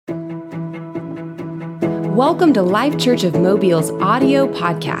Welcome to Life Church of Mobile's audio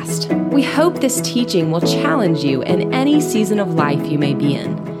podcast. We hope this teaching will challenge you in any season of life you may be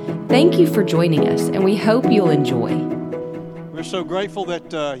in. Thank you for joining us, and we hope you'll enjoy. We're so grateful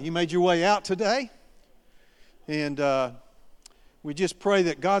that you made your way out today, and we just pray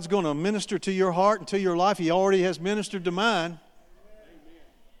that God's going to minister to your heart and to your life. He already has ministered to mine.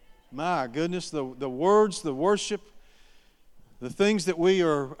 My goodness, the words, the worship, the things that we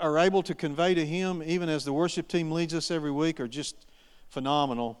are able to convey to Him, even as the worship team leads us every week, are just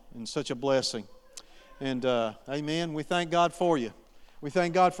phenomenal and such a blessing. And amen, we thank God for you. We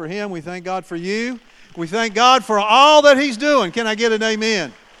thank God for Him. We thank God for you. We thank God for all that He's doing. Can I get an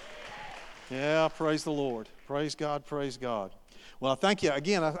amen? Yeah, praise the Lord. Praise God, praise God. Well, thank you.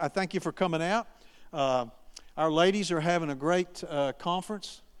 Again, I thank you for coming out. Our ladies are having a great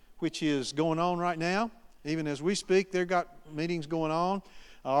conference, which is going on right now. Even as we speak, they've got meetings going on.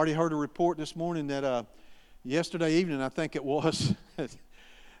 I already heard a report this morning that yesterday evening, I think it was,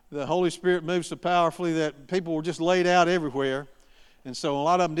 the Holy Spirit moved so powerfully that people were just laid out everywhere. And so a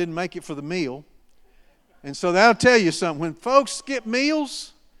lot of them didn't make it for the meal. And so that'll tell you something. When folks skip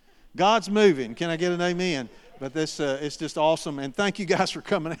meals, God's moving. Can I get an amen? But this it's just awesome. And thank you guys for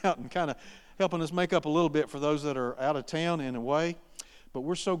coming out and kind of helping us make up a little bit for those that are out of town and away. But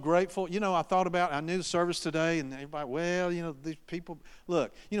we're so grateful. You know, I knew the service today, and everybody, well, you know, these people,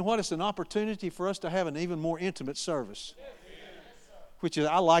 look, you know what? It's an opportunity for us to have an even more intimate service, which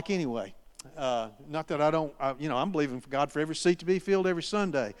I like anyway. Not that I don't, I'm believing for God for every seat to be filled every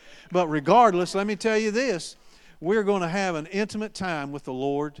Sunday. But regardless, let me tell you this, we're going to have an intimate time with the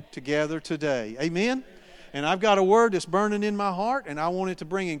Lord together today. Amen? And I've got a word that's burning in my heart, and I want it to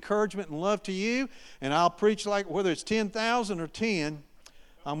bring encouragement and love to you. And I'll preach like whether it's 10,000 or 10,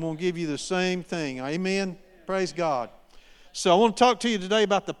 I'm going to give you the same thing. Amen? Praise God. So I want to talk to you today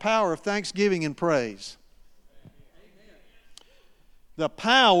about the power of thanksgiving and praise. The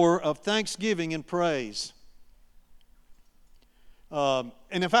power of thanksgiving and praise. And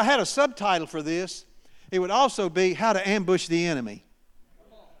if I had a subtitle for this, it would also be How to Ambush the Enemy.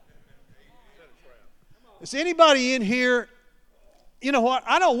 Is anybody in here, you know what,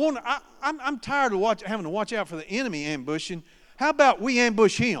 I'm tired of having to watch out for the enemy ambushing. How about we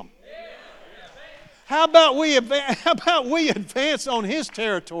ambush him? How about we advance on his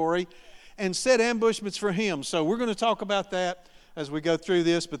territory and set ambushments for him? So we're going to talk about that as we go through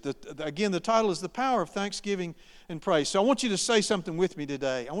this. But again, the title is The Power of Thanksgiving and Praise. So I want you to say something with me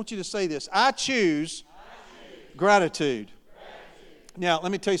today. I want you to say this. I choose gratitude. Now,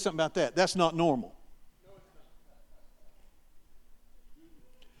 let me tell you something about that. That's not normal.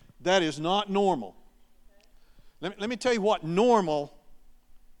 That is not normal. Let me tell you what normal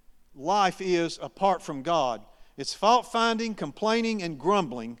life is apart from God. It's fault-finding, complaining, and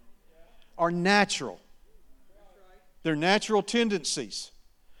grumbling are natural. They're natural tendencies.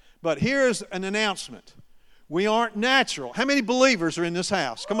 But here's an announcement. We aren't natural. How many believers are in this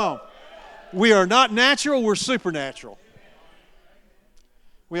house? Come on. We are not natural, we're supernatural.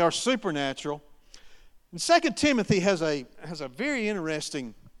 We are supernatural. And 2 Timothy has a very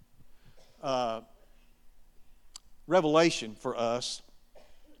interesting revelation for us.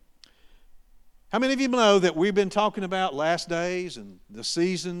 How many of you know that we've been talking about last days and the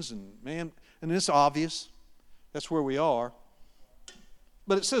seasons and it's obvious. That's where we are.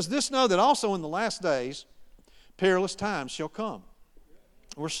 But it says, this know that also in the last days perilous times shall come.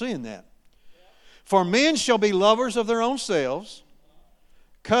 We're seeing that. For men shall be lovers of their own selves,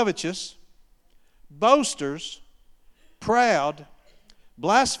 covetous, boasters, proud,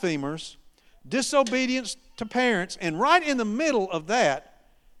 blasphemers, disobedient to parents, and right in the middle of that,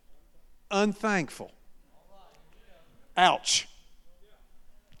 unthankful. Ouch.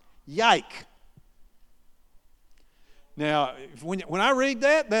 Yike. Now, when I read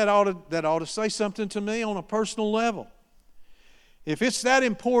that ought to say something to me on a personal level. If it's that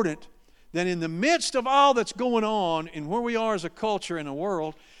important, then in the midst of all that's going on and where we are as a culture and a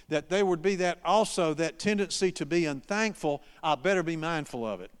world, that there would be that tendency to be unthankful, I better be mindful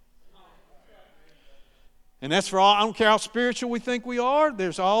of it. And that's for all. I don't care how spiritual we think we are.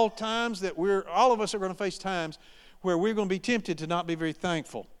 There's all times that all of us are going to face times where we're going to be tempted to not be very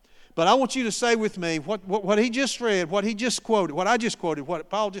thankful. But I want you to say with me what he just read, what he just quoted, what I just quoted, what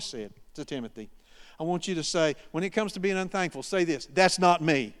Paul just said to Timothy. I want you to say, when it comes to being unthankful, say this: that's not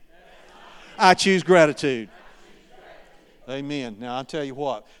me. I choose gratitude. Amen. Now I'll tell you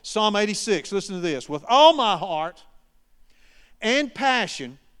what. Psalm 86, listen to this. With all my heart and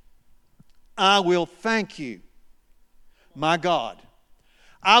passion, I will thank you, my God.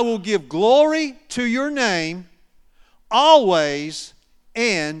 I will give glory to your name always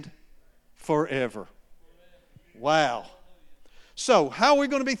and forever. Wow. So, how are we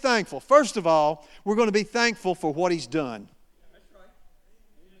going to be thankful? First of all, we're going to be thankful for what He's done.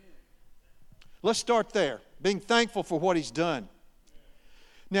 Let's start there. Being thankful for what He's done.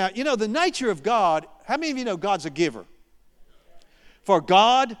 Now, you know, the nature of God, how many of you know God's a giver? For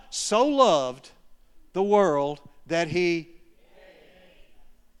God so loved the world that He...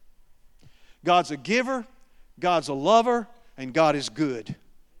 God's a giver, God's a lover, and God is good.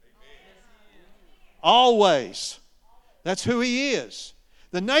 Always. That's who He is.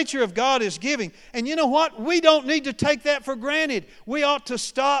 The nature of God is giving. And you know what? We don't need to take that for granted. We ought to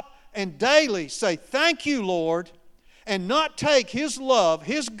stop and daily say, thank you, Lord, and not take His love,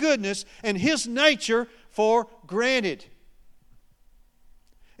 His goodness, and His nature for granted.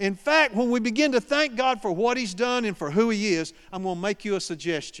 In fact, when we begin to thank God for what He's done and for who He is, I'm going to make you a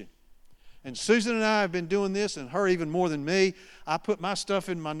suggestion. And Susan and I have been doing this, and her even more than me. I put my stuff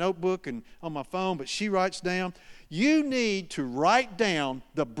in my notebook and on my phone, but she writes down. You need to write down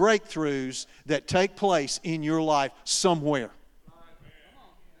the breakthroughs that take place in your life somewhere.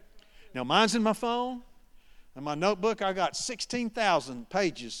 Now, mine's in my phone. In my notebook, I got 16,000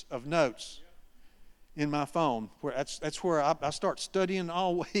 pages of notes in my phone. That's where I start studying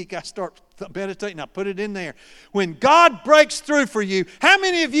all week. I start meditating. I put it in there. When God breaks through for you, how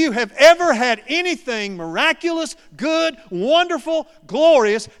many of you have ever had anything miraculous, good, wonderful,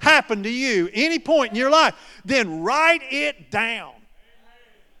 glorious happen to you any point in your life? Then write it down.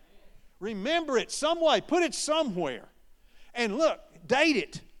 Remember it some way. Put it somewhere. And look, date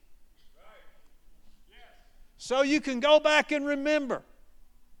it. So you can go back and remember.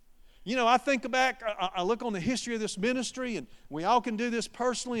 You know, I think back, I look on the history of this ministry, and we all can do this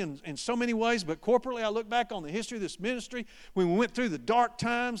personally in so many ways, but corporately I look back on the history of this ministry when we went through the dark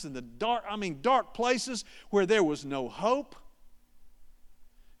times and the dark places where there was no hope.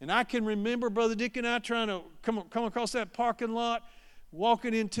 And I can remember Brother Dick and I trying to come across that parking lot,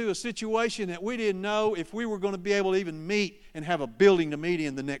 walking into a situation that we didn't know if we were going to be able to even meet and have a building to meet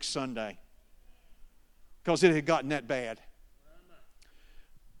in the next Sunday, because it had gotten that bad.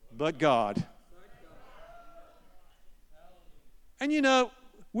 But God. And you know,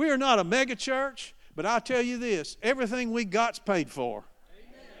 we are not a mega church, but I'll tell you this, everything we got's paid for.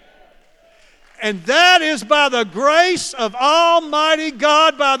 And that is by the grace of Almighty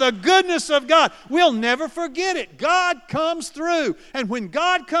God, by the goodness of God. We'll never forget it. God comes through. And when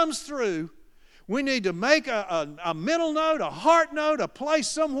God comes through, we need to make a mental note, a heart note, a place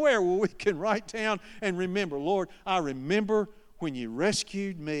somewhere where we can write down and remember, Lord, I remember when you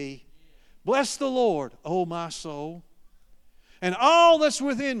rescued me. Bless the Lord, O my soul. And all that's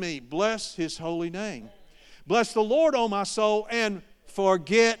within me, bless His holy name. Bless the Lord, O my soul, and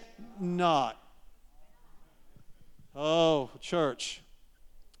forget not. Oh, church.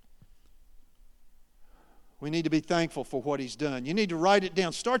 We need to be thankful for what He's done. You need to write it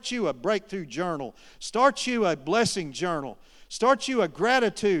down. Start you a breakthrough journal. Start you a blessing journal. Start you a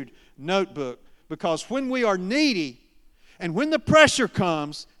gratitude notebook. Because when we are needy, and when the pressure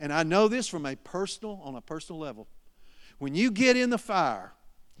comes, and I know this on a personal level, when you get in the fire,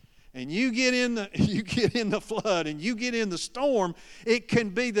 and you get in the flood, and you get in the storm, it can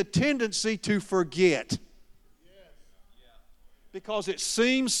be the tendency to forget. Because it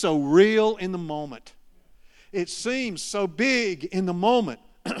seems so real in the moment. It seems so big in the moment.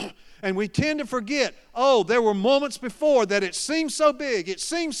 And we tend to forget, there were moments before that it seemed so big, it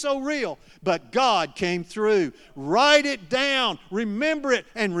seemed so real, but God came through. Write it down, remember it,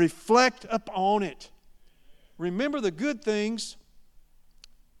 and reflect upon it. Remember the good things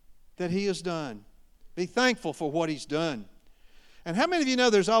that He has done. Be thankful for what He's done. And how many of you know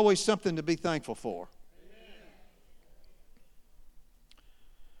there's always something to be thankful for?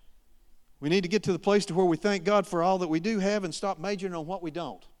 We need to get to the place to where we thank God for all that we do have and stop majoring on what we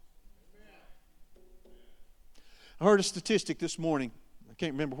don't. I heard a statistic this morning. I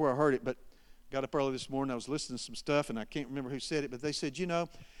can't remember where I heard it, but got up early this morning. I was listening to some stuff, and I can't remember who said it, but they said, you know,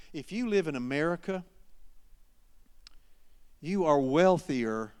 if you live in America, you are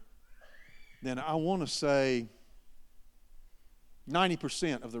wealthier than, I want to say,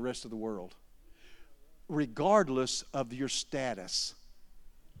 90% of the rest of the world, regardless of your status.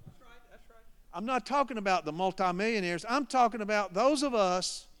 That's right. I'm not talking about the multimillionaires. I'm talking about those of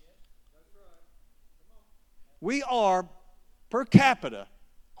us. We are, per capita,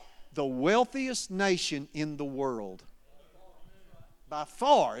 the wealthiest nation in the world. By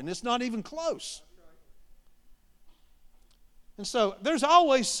far, and it's not even close. And so, there's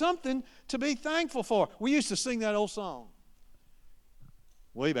always something to be thankful for. We used to sing that old song.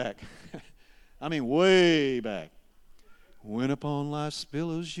 Way back. Way back. When upon life's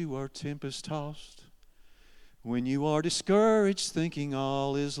billows you are tempest-tossed, When you are discouraged, thinking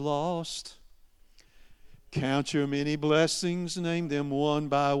all is lost, count your many blessings, name them one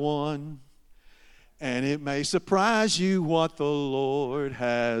by one, and it may surprise you what the Lord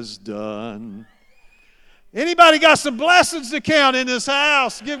has done. Anybody got some blessings to count in this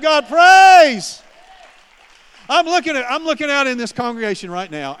house? Give God praise. I'm looking out in this congregation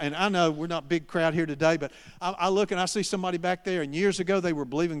right now, and I know we're not a big crowd here today, but I look and I see somebody back there, and years ago they were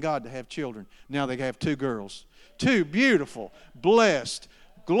believing God to have children. Now they have 2 girls. 2 beautiful, blessed,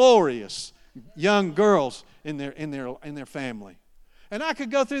 glorious young girls in their family. And I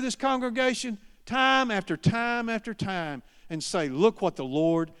could go through this congregation time after time after time and say, look what the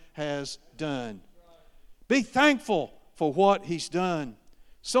Lord has done. Be thankful for what He's done.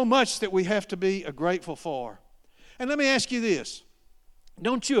 So much that we have to be grateful for. And let me ask you this.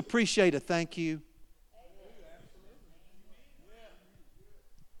 Don't you appreciate a thank you?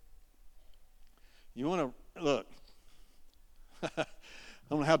 You want to, look, I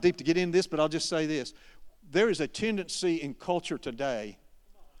don't know how deep to get into this, but I'll just say this. There is a tendency in culture today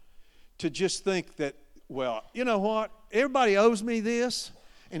to just think that, well, you know what? Everybody owes me this.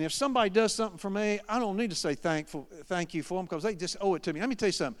 And if somebody does something for me, I don't need to say thank you for them because they just owe it to me. Let me tell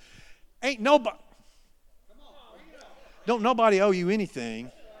you something. Don't nobody owe you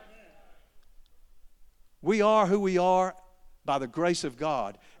anything. We are who we are by the grace of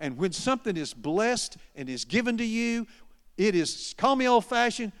God. And when something is blessed and is given to you, it is, call me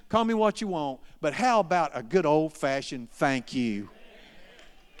old-fashioned, call me what you want, but how about a good old-fashioned thank you?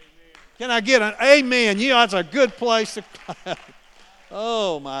 Can I get an amen? You know, that's a good place to clap.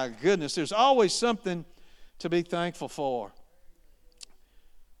 Oh, my goodness. There's always something to be thankful for.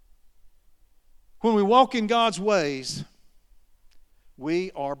 When we walk in God's ways,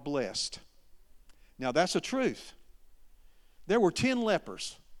 we are blessed. Now, that's a truth. There were 10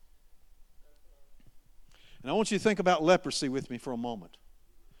 lepers. And I want you to think about leprosy with me for a moment.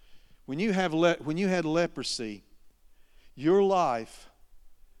 When you had leprosy, your life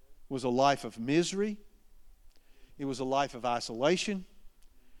was a life of misery. It was a life of isolation.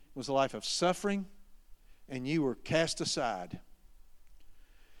 It was a life of suffering. And you were cast aside.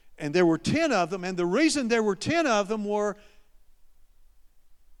 And there were 10 of them. And the reason there were 10 of them was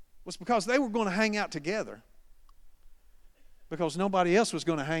because they were going to hang out together. Because nobody else was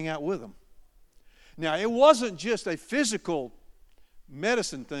going to hang out with them. Now, it wasn't just a physical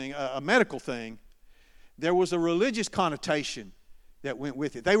medicine thing, a medical thing. There was a religious connotation that went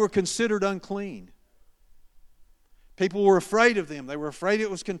with it. They were considered unclean. People were afraid of them. They were afraid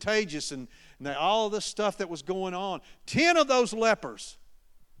it was contagious and all of this stuff that was going on. 10 of those lepers.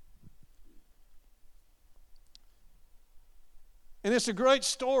 And it's a great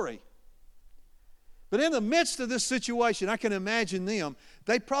story. But in the midst of this situation, I can imagine them.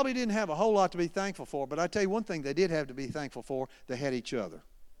 They probably didn't have a whole lot to be thankful for. But I tell you one thing they did have to be thankful for. They had each other.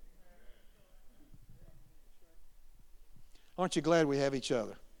 Aren't you glad we have each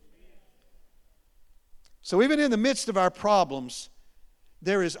other? So even in the midst of our problems,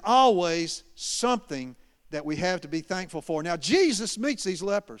 there is always something that we have to be thankful for. Now, Jesus meets these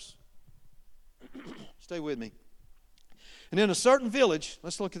lepers. Stay with me. And in a certain village,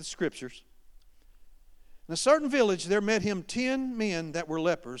 let's look at the scriptures. In a certain village, there met him 10 men that were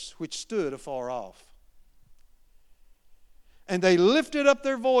lepers, which stood afar off. And they lifted up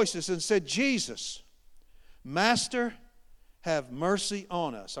their voices and said, Jesus, Master, have mercy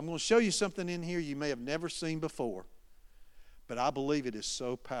on us. I'm going to show you something in here you may have never seen before. But I believe it is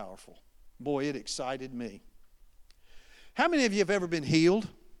so powerful. Boy, it excited me. How many of you have ever been healed?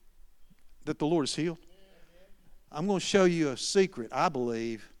 That the Lord has healed? I'm going to show you a secret, I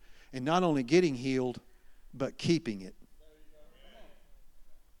believe, in not only getting healed, but keeping it.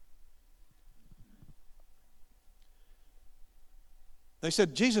 They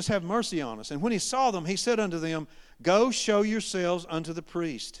said, Jesus, have mercy on us. And when he saw them, he said unto them, Go show yourselves unto the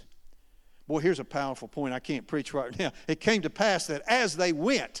priest. Boy, here's a powerful point I can't preach right now. It came to pass that as they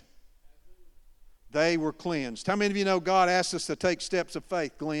went, they were cleansed. How many of you know God asked us to take steps of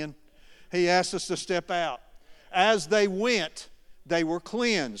faith, Glenn? He asked us to step out. As they went, they were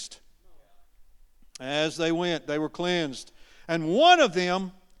cleansed. As they went, they were cleansed. And one of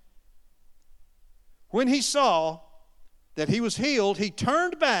them, when he saw that he was healed, he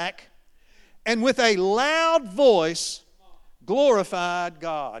turned back and with a loud voice glorified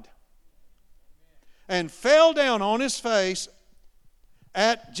God and fell down on his face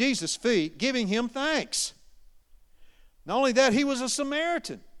at Jesus' feet, giving him thanks. Not only that, he was a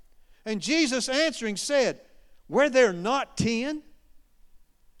Samaritan. And Jesus answering said, Were there not 10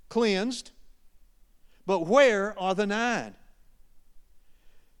 cleansed? But where are the 9?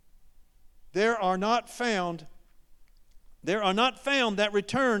 there are not found that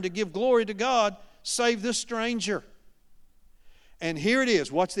return to give glory to God save this stranger. And here it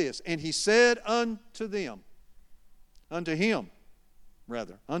is, watch this. And he said unto him,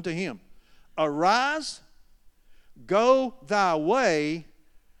 Arise, go thy way,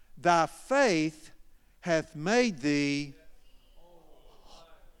 thy faith hath made thee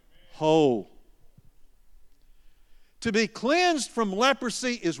whole. To be cleansed from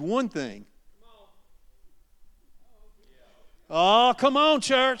leprosy is one thing. Oh, come on,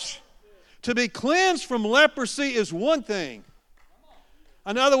 church. To be cleansed from leprosy is one thing.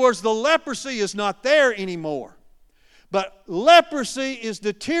 In other words, the leprosy is not there anymore. But leprosy is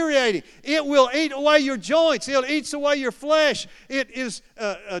deteriorating. It will eat away your joints. It eats away your flesh. It is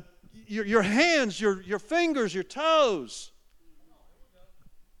your hands, your fingers, your toes.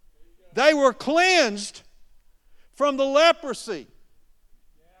 They were cleansed from the leprosy.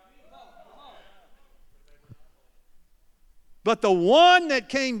 But the one that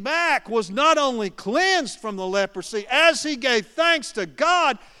came back was not only cleansed from the leprosy, as he gave thanks to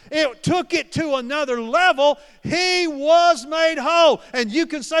God, it took it to another level. He was made whole. And you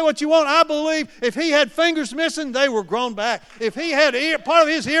can say what you want. I believe if he had fingers missing, they were grown back. If he had part of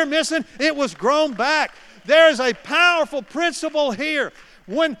his ear missing, it was grown back. There is a powerful principle here.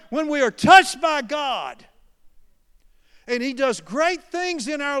 When we are touched by God, and he does great things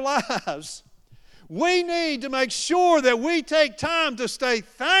in our lives, we need to make sure that we take time to stay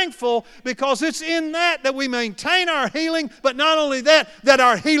thankful, because it's in that we maintain our healing, but not only that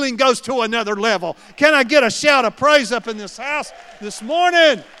our healing goes to another level. Can I get a shout of praise up in this house this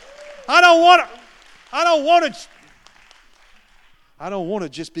morning? I don't want to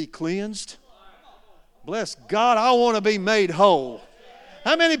just be cleansed. Bless God, I want to be made whole.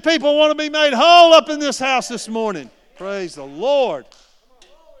 How many people want to be made whole up in this house this morning? Praise the Lord.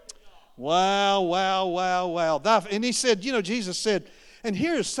 Wow, wow, wow, wow. And he said, Jesus said, and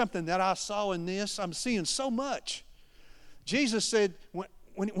here's something that I saw in this. I'm seeing so much. Jesus said,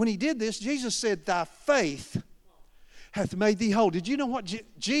 when he did this, Jesus said, thy faith hath made thee whole. Did you know what?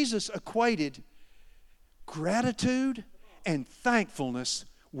 Jesus equated gratitude and thankfulness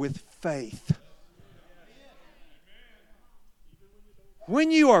with faith. When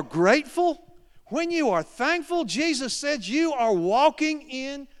you are grateful, when you are thankful, Jesus said you are walking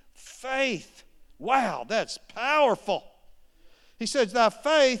in faith. Wow, that's powerful. He says, thy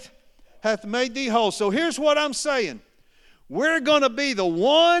faith hath made thee whole. So here's what I'm saying. We're going to be the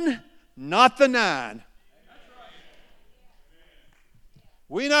one, not the nine.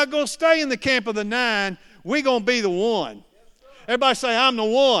 We're not going to stay in the camp of the nine. We're going to be the one. Everybody say, I'm the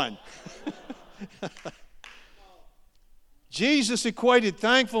one. Jesus equated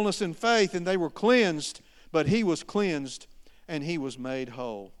thankfulness and faith, and they were cleansed, but he was cleansed and he was made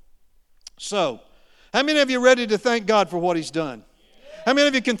whole. So, how many of you are ready to thank God for what he's done? How many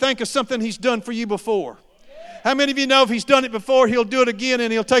of you can think of something he's done for you before? How many of you know if he's done it before, he'll do it again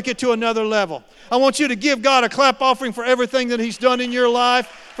and he'll take it to another level? I want you to give God a clap offering for everything that he's done in your life,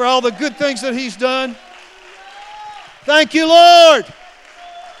 for all the good things that he's done. Thank you, Lord.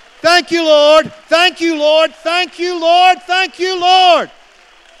 Thank you, Lord. Thank you, Lord. Thank you, Lord. Thank you, Lord.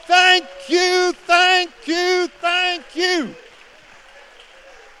 Thank you, thank you, thank you.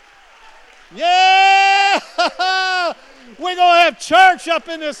 Yeah! We're going to have church up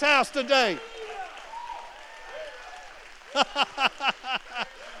in this house today.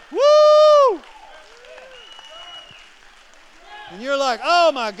 Woo! And you're like,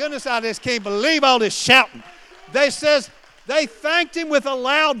 oh my goodness, I just can't believe all this shouting. They thanked him with a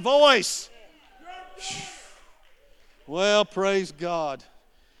loud voice. Well, praise God.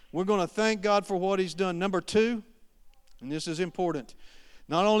 We're going to thank God for what he's done. Number 2, and this is important.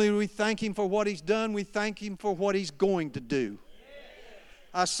 Not only do we thank him for what he's done, we thank him for what he's going to do.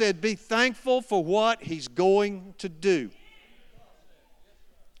 I said, be thankful for what he's going to do.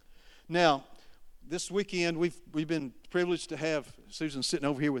 Now, this weekend, we've been privileged to have Susan sitting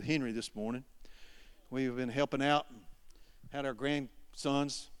over here with Henry this morning. We've been helping out, had our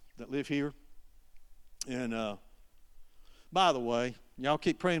grandsons that live here. And by the way, y'all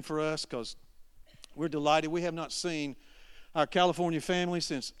keep praying for us, because we're delighted. We have not seen our California family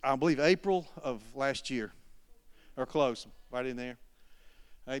since, I believe, April of last year, or close, right in there,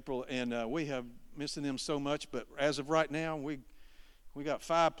 April, and we have missing them so much. But as of right now, we got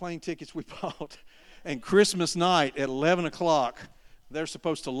 5 plane tickets we bought, and Christmas night at 11 o'clock, they're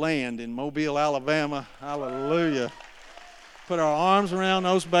supposed to land in Mobile, Alabama. Hallelujah! Put our arms around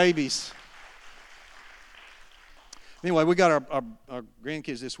those babies. Anyway, we got our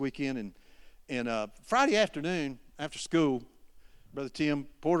grandkids this weekend, and Friday afternoon, after school, Brother Tim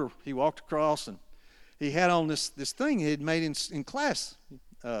Porter, he walked across and he had on this thing he had made in class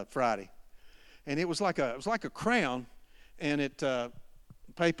Friday, and it was like a crown, and it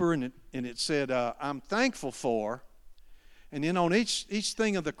paper, and it said, "I'm thankful for," and then on each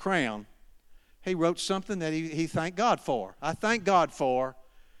thing of the crown, he wrote something that he thanked God for. I thank God for,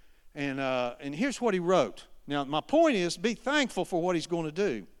 and here's what he wrote. Now, my point is, be thankful for what He's going to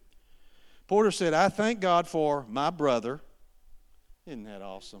do. Porter said, "I thank God for my brother." Isn't that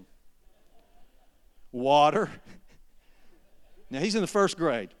awesome? Water. Now, he's in the first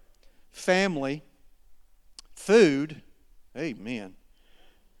grade. Family. Food. Amen.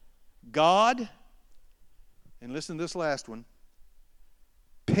 God. And listen to this last one.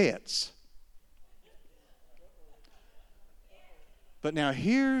 Pets. But now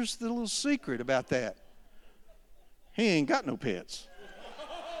here's the little secret about that. He ain't got no pets.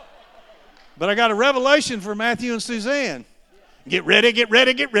 But I got a revelation for Matthew and Suzanne. Get ready, get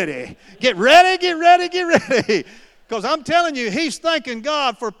ready, get ready. Get ready, get ready, get ready. Because I'm telling you, he's thanking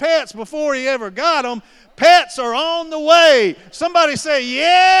God for pets before he ever got them. Pets are on the way. Somebody say,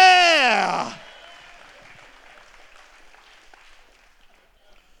 yeah.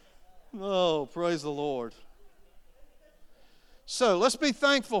 Oh, praise the Lord. So let's be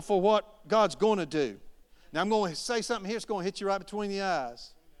thankful for what God's going to do. Now I'm going to say something here that's going to hit you right between the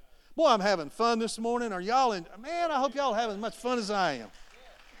eyes. Boy, I'm having fun this morning. Are y'all in? Man, I hope y'all are having as much fun as I am.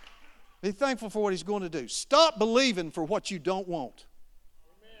 Be thankful for what He's going to do. Stop believing for what you don't want.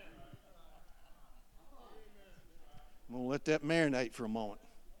 I'm going to let that marinate for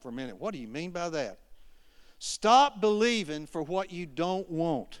a minute. What do you mean by that? Stop believing for what you don't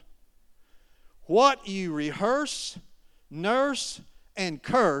want. What you rehearse, nurse, and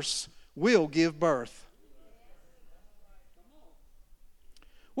curse will give birth.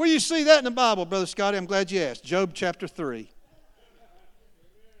 Where you see that in the Bible, Brother Scotty? I'm glad you asked. Job chapter 3.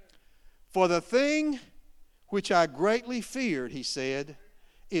 For the thing which I greatly feared, he said,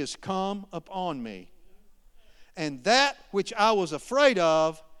 is come upon me. And that which I was afraid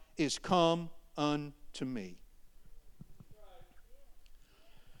of is come unto me.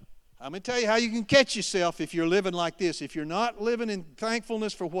 I'm going to tell you how you can catch yourself if you're living like this. If you're not living in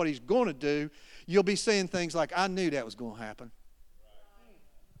thankfulness for what He's going to do, you'll be saying things like, I knew that was going to happen.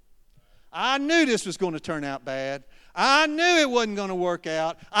 I knew this was going to turn out bad. I knew it wasn't going to work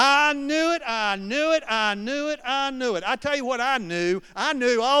out. I knew it, I knew it, I knew it, I knew it. I tell you what I knew. I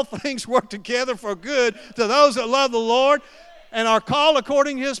knew all things work together for good to those that love the Lord and are called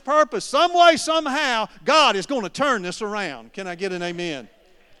according to His purpose. Some way, somehow, God is going to turn this around. Can I get an amen?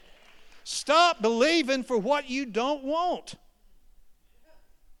 Stop believing for what you don't want.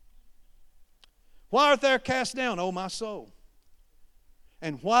 Why art thou cast down, O my soul?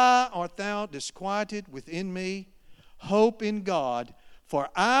 And why art thou disquieted within me? Hope in God, for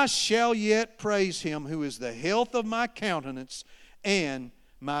I shall yet praise Him who is the health of my countenance and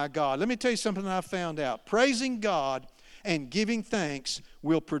my God. Let me tell you something that I found out. Praising God and giving thanks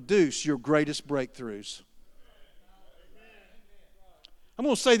will produce your greatest breakthroughs. I'm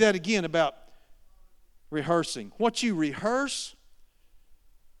going to say that again about rehearsing. What you rehearse,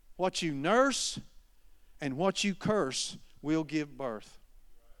 what you nurse, and what you curse will give birth.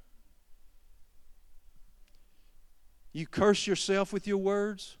 You curse yourself with your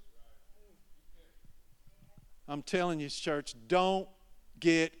words. I'm telling you, church, don't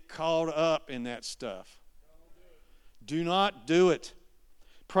get caught up in that stuff. Do not do it.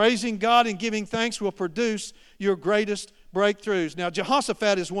 Praising God and giving thanks will produce your greatest breakthroughs. Now,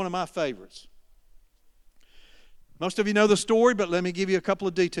 Jehoshaphat is one of my favorites. Most of you know the story, but let me give you a couple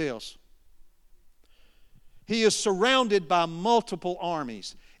of details. He is surrounded by multiple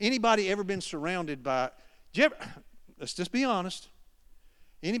armies. Anybody ever been surrounded by... Let's just be honest.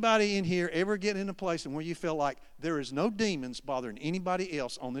 Anybody in here ever get in a place where you feel like there is no demons bothering anybody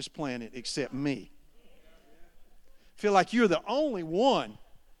else on this planet except me? Feel like you're the only one.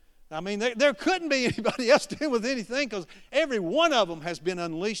 I mean, there couldn't be anybody else dealing with anything because every one of them has been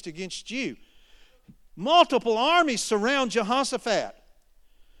unleashed against you. Multiple armies surround Jehoshaphat.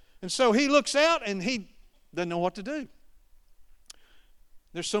 And so he looks out and he doesn't know what to do.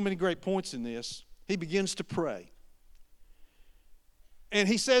 There's so many great points in this. He begins to pray. And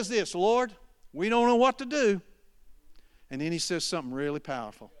he says this, Lord, we don't know what to do. And then he says something really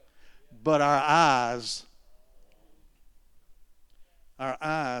powerful. But our eyes are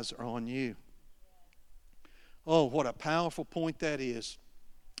on you. Oh, what a powerful point that is.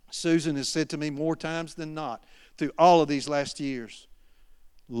 Susan has said to me more times than not through all of these last years,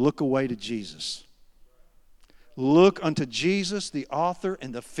 look away to Jesus. Look unto Jesus, the author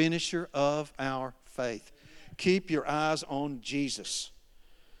and the finisher of our faith. Keep your eyes on Jesus.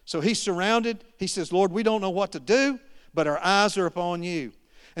 So he's surrounded. He says, Lord, we don't know what to do, but our eyes are upon you.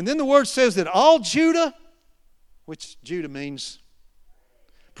 And then the word says that all Judah, which Judah means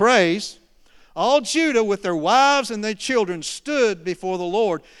praise, all Judah with their wives and their children stood before the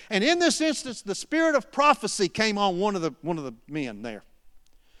Lord. And in this instance, the spirit of prophecy came on one of the men there.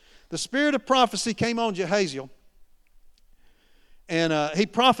 The spirit of prophecy came on Jehaziel. And he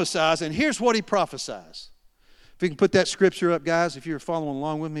prophesies, and here's what he prophesies. If you can put that scripture up, guys, if you're following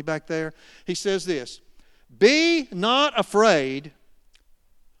along with me back there. He says this, be not afraid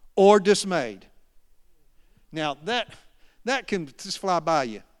or dismayed. Now, that can just fly by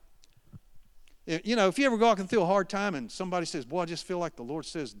you. You know, if you ever walking through a hard time and somebody says, boy, I just feel like the Lord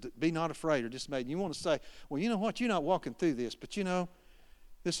says, be not afraid or dismayed. And you want to say, well, you know what? You're not walking through this, but you know,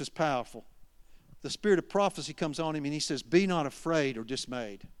 this is powerful. The spirit of prophecy comes on him and he says, be not afraid or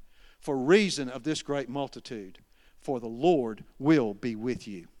dismayed for reason of this great multitude, for the Lord will be with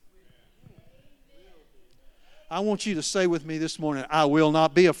you. I want you to say with me this morning, I will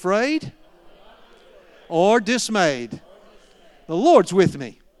not be afraid or dismayed. The Lord's with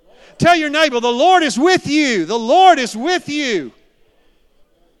me. Tell your neighbor, the Lord is with you. The Lord is with you.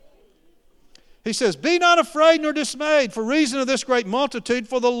 He says, be not afraid nor dismayed for reason of this great multitude,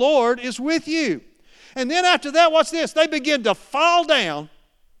 for the Lord is with you. And then after that, watch this. They begin to fall down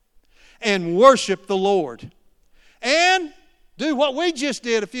and worship the Lord. And do what we just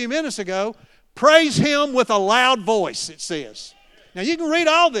did a few minutes ago. Praise Him with a loud voice, it says. Now you can read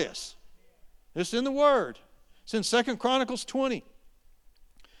all this. It's in the Word. It's in 2 Chronicles 20.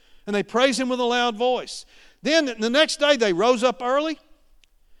 And they praise Him with a loud voice. Then the next day they rose up early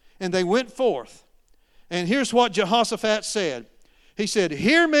and they went forth. And here's what Jehoshaphat said. He said,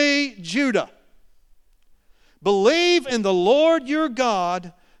 hear me, Judah. Believe in the Lord your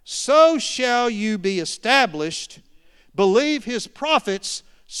God, so shall you be established. Believe His prophets,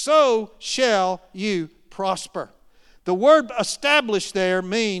 so shall you prosper. The word established there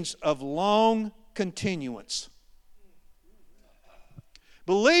means of long continuance.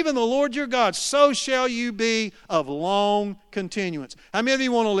 Believe in the Lord your God, so shall you be of long continuance. How many of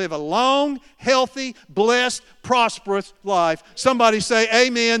you want to live a long, healthy, blessed, prosperous life? Somebody say,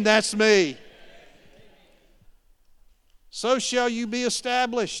 amen, that's me. So shall you be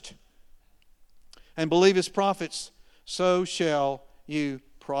established. And believe His prophets, so shall you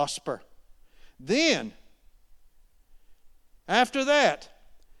prosper. Then, after that,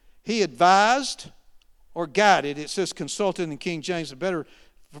 he advised or guided. It says consulted in King James. A better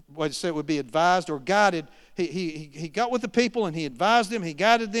way to say it would be advised or guided. He got with the people and he advised them, he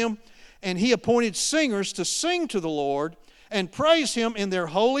guided them, and he appointed singers to sing to the Lord and praise Him in their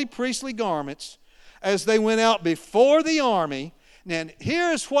holy priestly garments as they went out before the army. Now,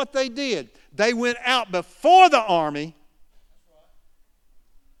 here's what they did. They went out before the army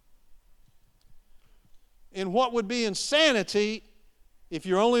in what would be insanity if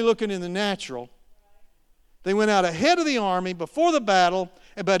you're only looking in the natural. They went out ahead of the army before the battle,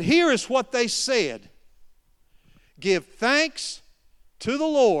 but here is what they said. Give thanks to the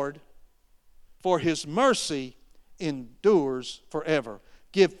Lord, for His mercy endures forever.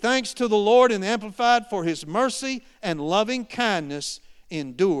 Give thanks to the Lord in the Amplified, for His mercy and loving kindness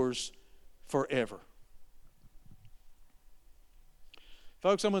endures forever.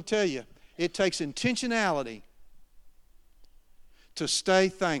 Folks, I'm going to tell you, it takes intentionality to stay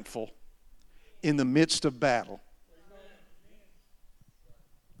thankful in the midst of battle.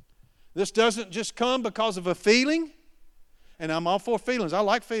 This doesn't just come because of a feeling, and I'm all for feelings. I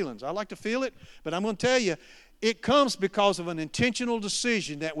like feelings. I like to feel it, but I'm going to tell you, it comes because of an intentional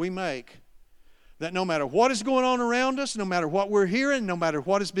decision that we make, that no matter what is going on around us, no matter what we're hearing, no matter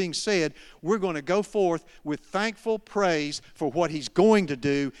what is being said, we're going to go forth with thankful praise for what He's going to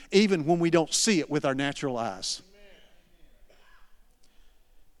do, even when we don't see it with our natural eyes.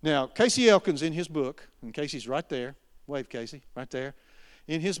 Now, Casey Elkins in his book, and Casey's right there, wave Casey, right there,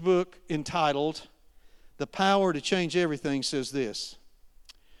 in his book entitled The Power to Change Everything says this: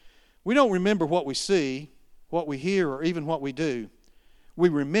 we don't remember what we see, what we hear, or even what we do. We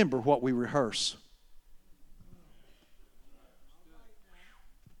remember what we rehearse.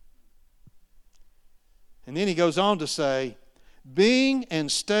 And then he goes on to say, being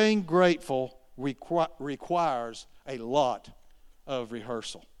and staying grateful requires a lot of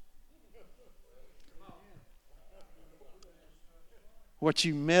rehearsal. What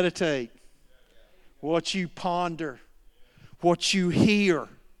you meditate, what you ponder, what you hear.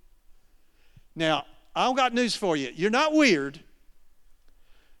 Now, I've got news for you. You're not weird,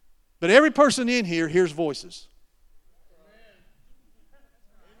 but every person in here hears voices.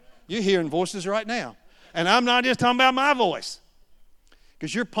 You're hearing voices right now. And I'm not just talking about my voice.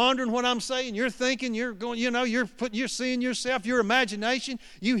 Because you're pondering what I'm saying, you're thinking, you're going, you're seeing yourself, your imagination,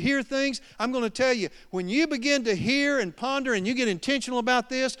 you hear things. I'm going to tell you, when you begin to hear and ponder and you get intentional about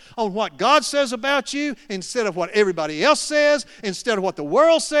this, on what God says about you, instead of what everybody else says, instead of what the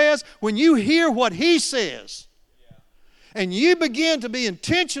world says, when you hear what He says, and you begin to be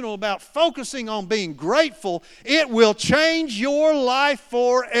intentional about focusing on being grateful, it will change your life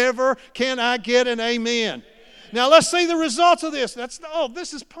forever. Can I get an amen? Now let's see the results of this.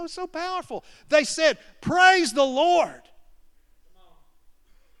 This is so powerful. They said, praise the Lord.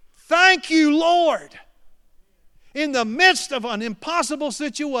 Thank you, Lord. In the midst of an impossible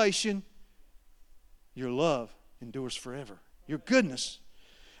situation, your love endures forever. Your goodness.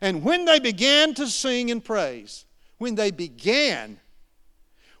 And when they began to sing and praise, when they began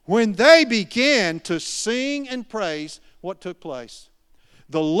to sing and praise, what took place?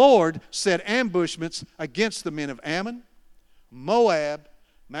 The Lord set ambushments against the men of Ammon, Moab,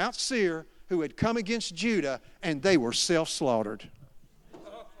 Mount Seir, who had come against Judah, and they were self-slaughtered.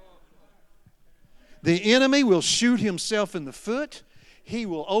 The enemy will shoot himself in the foot. He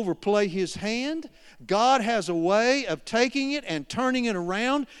will overplay his hand. God has a way of taking it and turning it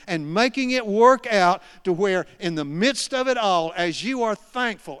around and making it work out to where in the midst of it all, as you are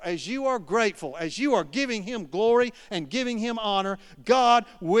thankful, as you are grateful, as you are giving Him glory and giving Him honor, God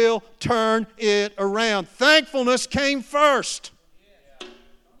will turn it around. Thankfulness came first.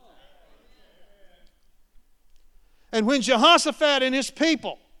 And when Jehoshaphat and his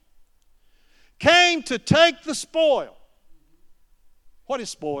people came to take the spoil, what is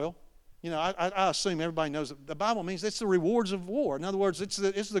spoil? I assume everybody knows that the Bible means it's the rewards of war. In other words, it's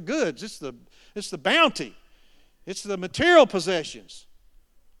the goods, it's the bounty, it's the material possessions.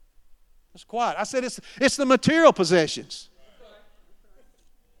 It's quiet. I said it's the material possessions.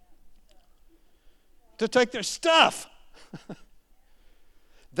 To take their stuff.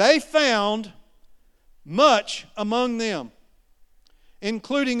 They found much among them,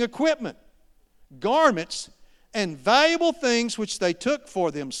 including equipment, garments, and valuable things which they took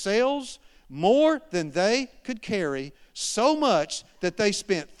for themselves, more than they could carry, so much that they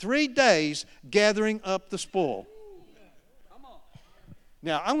spent 3 days gathering up the spoil.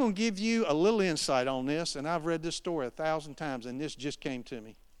 Now, I'm going to give you a little insight on this, and I've read this story 1,000 times, and this just came to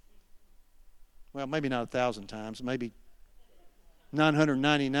me. Well, maybe not 1,000 times, maybe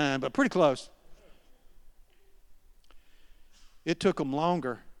 999, but pretty close. It took them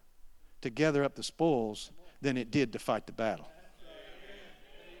longer to gather up the spoils than it did to fight the battle.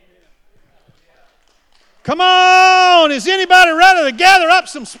 Come on! Is anybody ready to gather up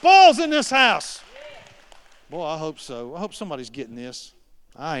some spoils in this house? Boy, I hope so. I hope somebody's getting this.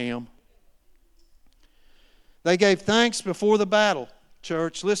 I am. They gave thanks before the battle,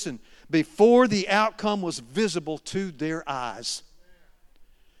 church. Listen, before the outcome was visible to their eyes.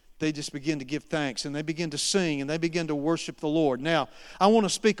 They just begin to give thanks, and they begin to sing, and they begin to worship the Lord. Now, I want to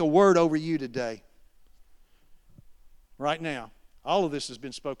speak a word over you today. Right now. All of this has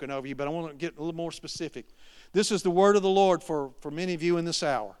been spoken over you, but I want to get a little more specific. This is the word of the Lord for many of you in this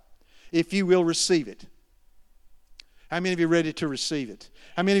hour. If you will receive it. How many of you are ready to receive it?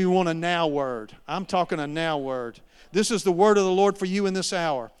 How many of you want a now word? I'm talking a now word. This is the word of the Lord for you in this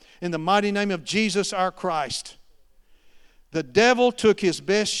hour. In the mighty name of Jesus our Christ. The devil took his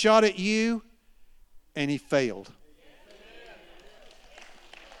best shot at you, and he failed.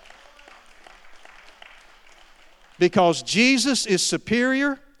 Because Jesus is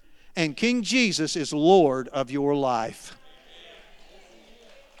superior and King Jesus is Lord of your life.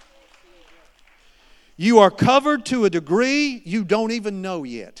 You are covered to a degree you don't even know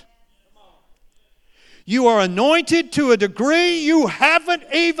yet. You are anointed to a degree you haven't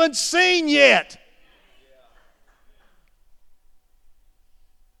even seen yet.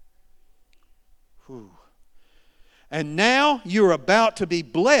 Whew. And now you're about to be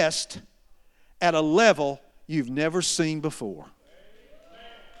blessed at a level you've never seen before.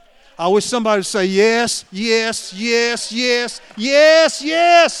 I wish somebody would say yes, yes, yes, yes, yes,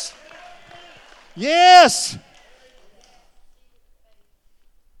 yes, yes.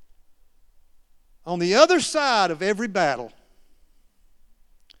 On the other side of every battle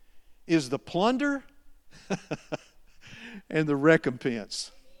is the plunder and the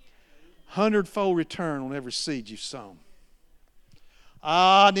recompense. 100-fold return on every seed you've sown.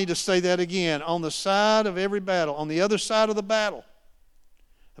 I need to say that again. On the side of every battle, on the other side of the battle,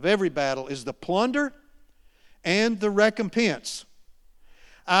 of every battle, is the plunder and the recompense.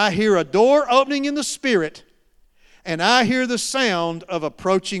 I hear a door opening in the Spirit, and I hear the sound of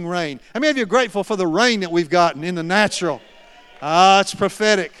approaching rain. How many of you are grateful for the rain that we've gotten in the natural? It's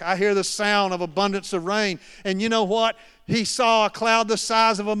prophetic. I hear the sound of abundance of rain. And you know what? He saw a cloud the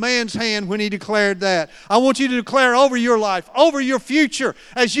size of a man's hand when he declared that. I want you to declare over your life, over your future,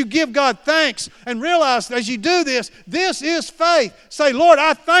 as you give God thanks and realize as you do this, this is faith. Say, Lord,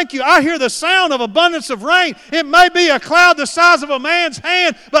 I thank you. I hear the sound of abundance of rain. It may be a cloud the size of a man's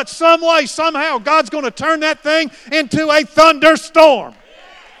hand, but some way, somehow, God's going to turn that thing into a thunderstorm.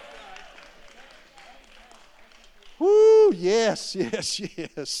 Woo, yes, yes,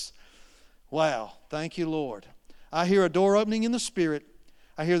 yes. Wow, thank you, Lord. I hear a door opening in the Spirit.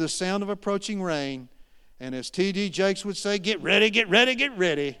 I hear the sound of approaching rain. And as T.D. Jakes would say, get ready, get ready, get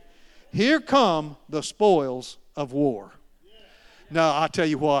ready. Here come the spoils of war. No, I tell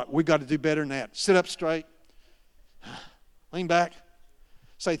you what, we've got to do better than that. Sit up straight. Lean back.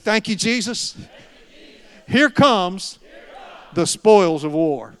 Say, thank you, Jesus. Here comes the spoils of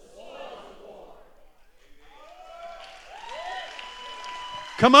war.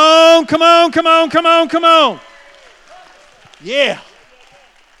 Come on, come on, come on, come on, come on. Yeah.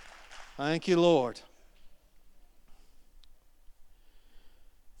 Thank you, Lord.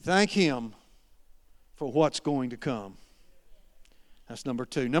 Thank Him for what's going to come. That's number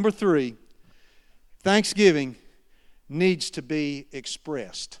 2. Number 3, thanksgiving needs to be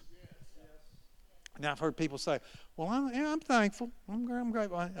expressed. Now, I've heard people say, well, I'm thankful. I'm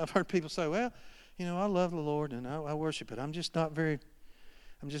grateful. I've heard people say, well, I love the Lord and I worship it. I'm just not very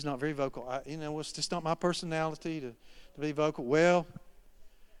vocal. It's just not my personality to be vocal. Well,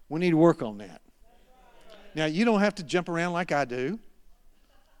 we need to work on that. Now, you don't have to jump around like I do.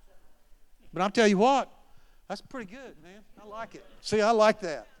 But I'll tell you what, that's pretty good, man. I like it. See, I like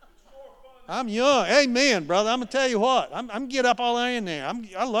that. I'm young. Amen, brother. I'm going to tell you what. I'm get up all in there.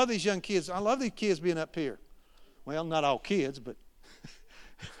 I love these young kids. I love these kids being up here. Well, not all kids, but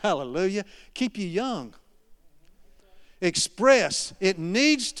hallelujah. Keep you young. Express. It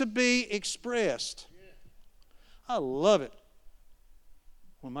needs to be expressed. I love it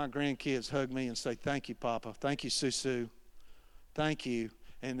when my grandkids hug me and say, thank you, Papa. Thank you, Susu. Thank you.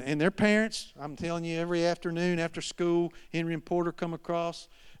 And their parents, I'm telling you, every afternoon after school, Henry and Porter come across,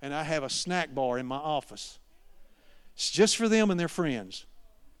 and I have a snack bar in my office. It's just for them and their friends.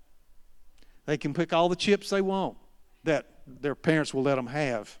 They can pick all the chips they want that their parents will let them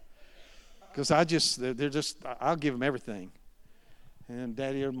have. Because I'll give them everything. And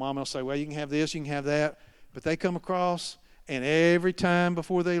Daddy or Mama will say, well, you can have this, you can have that. But they come across, and every time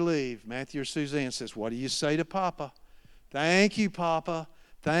before they leave, Matthew or Suzanne says, what do you say to Papa? Thank you, Papa.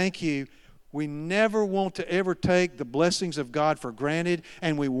 Thank you. We never want to ever take the blessings of God for granted,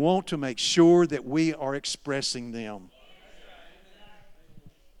 and we want to make sure that we are expressing them.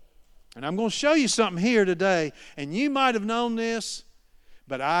 And I'm going to show you something here today, and you might have known this,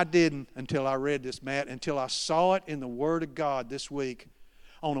 but I didn't until I read this, Matt, until I saw it in the Word of God this week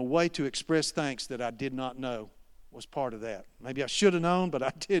on a way to express thanks that I did not know was part of that. Maybe I should have known, but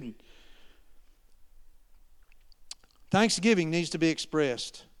I didn't. Thanksgiving needs to be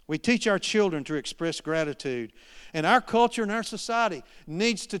expressed. We teach our children to express gratitude. And our culture and our society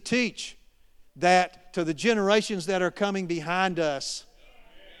needs to teach that to the generations that are coming behind us.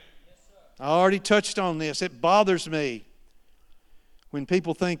 I already touched on this. It bothers me when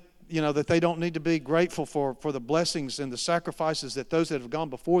people think, that they don't need to be grateful for the blessings and the sacrifices that those that have gone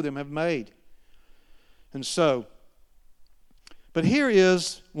before them have made. And so, but here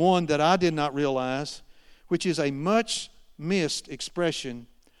is one that I did not realize, which is a much missed expression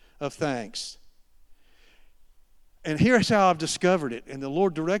of thanks. And here's how I've discovered it. And the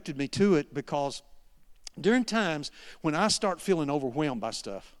Lord directed me to it because during times when I start feeling overwhelmed by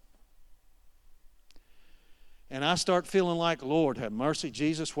stuff, and I start feeling like, Lord, have mercy,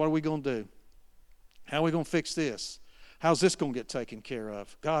 Jesus, what are we going to do? How are we going to fix this? How's this going to get taken care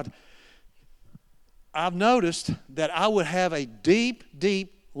of? God, I've noticed that I would have a deep,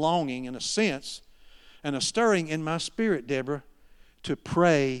 deep longing and a sense and a stirring in my spirit, Deborah, to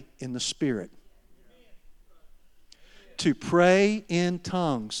pray in the Spirit. To pray in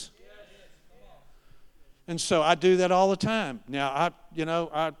tongues. And so I do that all the time. Now,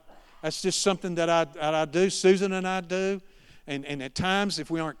 that's just something that I do. Susan and I do. And at times,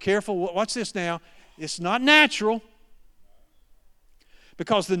 if we aren't careful, watch this now. It's not natural.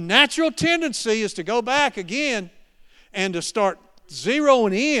 Because the natural tendency is to go back again and to start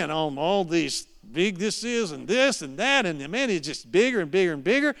zeroing in on all these big this is and this and that. And man, it's just bigger and bigger and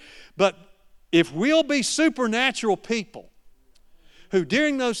bigger. But if we'll be supernatural people who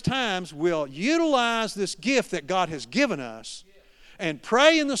during those times will utilize this gift that God has given us and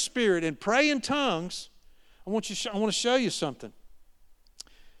pray in the Spirit and pray in tongues, I want to show you something.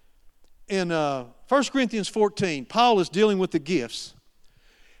 in 1 Corinthians 14, Paul is dealing with the gifts.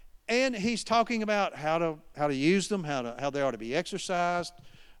 And he's talking about how to use them, how they ought to be exercised,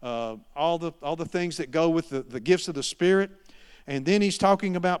 all the things that go with the gifts of the Spirit. And then he's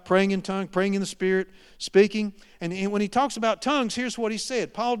talking about praying in tongues, praying in the Spirit, speaking. And when he talks about tongues, here's what he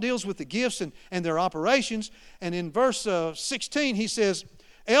said. Paul deals with the gifts and their operations. And in verse 16, he says,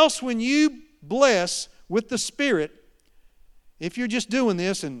 else when you bless with the Spirit, if you're just doing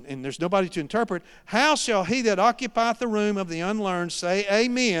this and there's nobody to interpret, how shall he that occupieth the room of the unlearned say,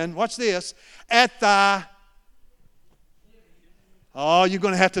 amen, watch this, at thy... Oh, you're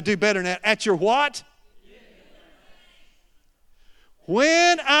going to have to do better than that. At your what?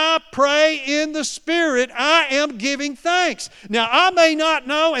 When I pray in the Spirit, I am giving thanks. Now, I may not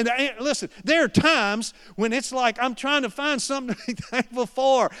know, and listen, there are times when it's like I'm trying to find something to be thankful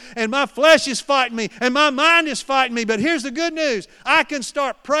for, and my flesh is fighting me, and my mind is fighting me. But here's the good news. I can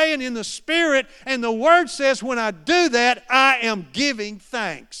start praying in the Spirit, and the Word says when I do that, I am giving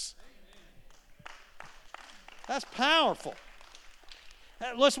thanks. That's powerful.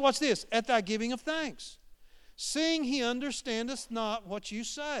 Let's watch this. At thy giving of thanks. Seeing he understandeth not what you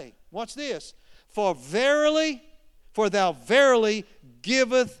say. Watch this. For thou verily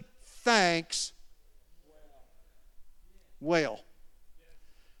giveth thanks well.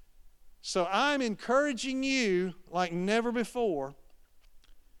 So I'm encouraging you like never before.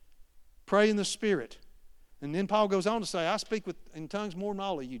 Pray in the Spirit. And then Paul goes on to say, I speak in tongues more than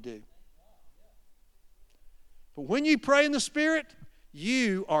all of you do. But when you pray in the Spirit,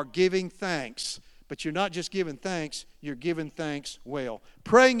 you are giving thanks. But you're not just giving thanks, you're giving thanks well.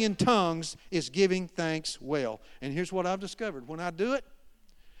 Praying in tongues is giving thanks well. And here's what I've discovered. When I do it,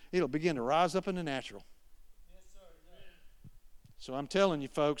 it'll begin to rise up in the natural. Yes, sir. So I'm telling you,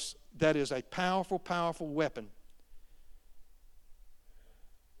 folks, that is a powerful, powerful weapon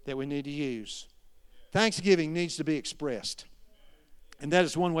that we need to use. Thanksgiving needs to be expressed. And that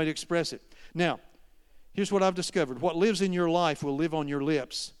is one way to express it. Now, here's what I've discovered. What lives in your life will live on your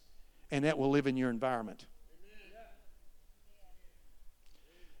lips. And that will live in your environment.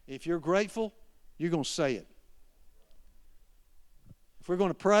 If you're grateful, you're going to say it. If we're going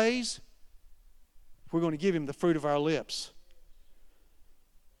to praise, we're going to give Him the fruit of our lips.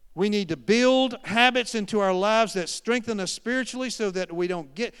 We need to build habits into our lives that strengthen us spiritually so that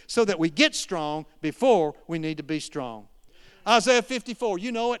we get strong before we need to be strong. Isaiah 54,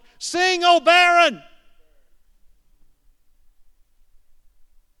 you know it. Sing, O barren!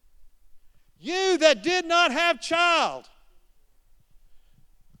 You that did not have child,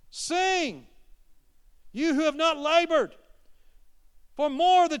 sing. You who have not labored. For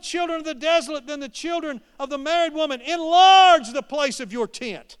more the children of the desolate than the children of the married woman. Enlarge the place of your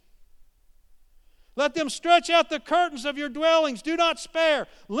tent. Let them stretch out the curtains of your dwellings. Do not spare.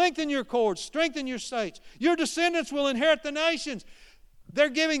 Lengthen your cords. Strengthen your stakes. Your descendants will inherit the nations. They're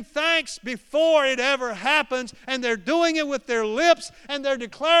giving thanks before it ever happens, and they're doing it with their lips, and they're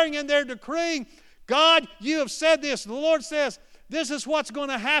declaring and they're decreeing, God, you have said this. The Lord says, this is what's going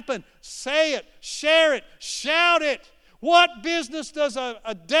to happen. Say it, share it, shout it. What business does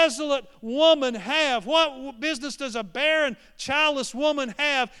a desolate woman have? What business does a barren, childless woman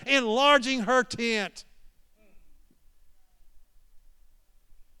have enlarging her tent?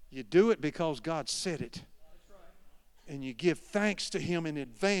 You do it because God said it. And you give thanks to Him in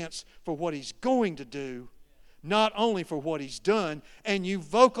advance for what He's going to do, not only for what He's done, and you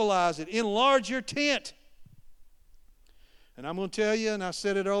vocalize it. Enlarge your tent. And I'm going to tell you, and I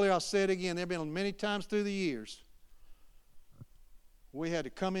said it earlier, I'll say it again, there have been many times through the years we had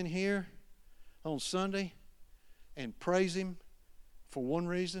to come in here on Sunday and praise Him for one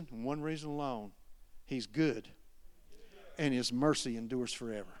reason and one reason alone. He's good, and His mercy endures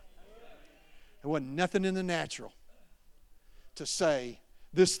forever. There wasn't nothing in the natural to say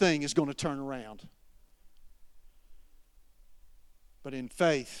this thing is going to turn around. But in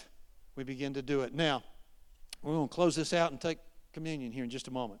faith, we begin to do it. Now, we're going to close this out and take communion here in just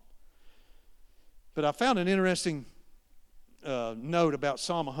a moment. But I found an interesting note about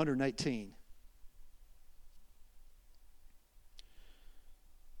Psalm 118.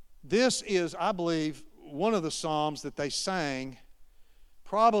 This is, I believe, one of the psalms that they sang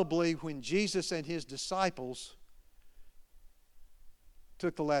probably when Jesus and His disciples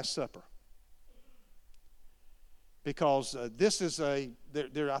took the Last Supper. Because this is I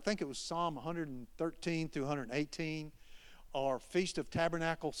think it was Psalm 113 through 118 are Feast of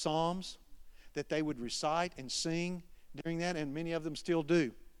Tabernacle psalms that they would recite and sing during that, and many of them still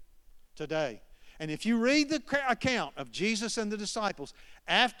do today. And if you read the account of Jesus and the disciples,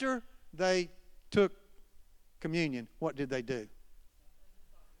 after they took communion, what did they do?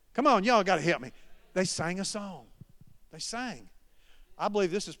 Come on, y'all got to help me. They sang a song. They sang. I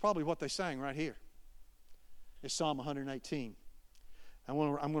believe this is probably what they sang right here. It's Psalm 118. I'm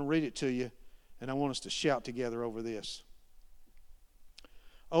going to read it to you, and I want us to shout together over this.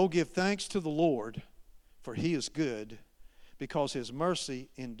 Oh, give thanks to the Lord, for He is good, because His mercy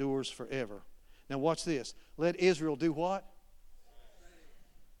endures forever. Now watch this. Let Israel do what?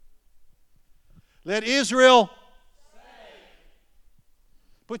 Let Israel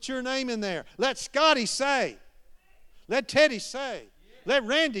put your name in there. Let Scotty say. Let Teddy say. Let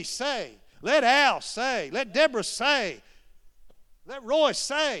Randy say. Let Al say. Let Deborah say. Let Roy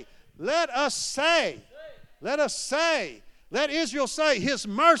say. Let us say. Let us say. Let Israel say, His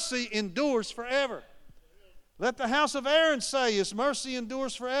mercy endures forever. Let the house of Aaron say, His mercy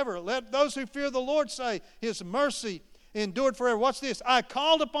endures forever. Let those who fear the Lord say, His mercy endured forever. Watch this. I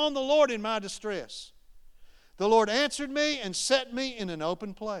called upon the Lord in my distress. The Lord answered me and set me in an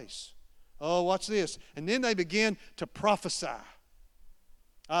open place. Oh, watch this. And then they begin to prophesy.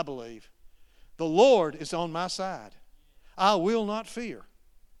 I believe. The Lord is on my side. I will not fear.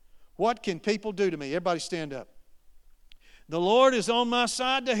 What can people do to me? Everybody stand up. The Lord is on my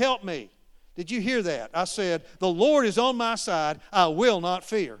side to help me. Did you hear that? I said, the Lord is on my side. I will not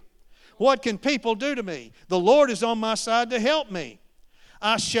fear. What can people do to me? The Lord is on my side to help me.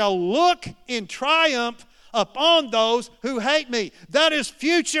 I shall look in triumph upon those who hate me. That is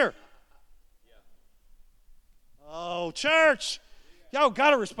future. Oh, church, y'all got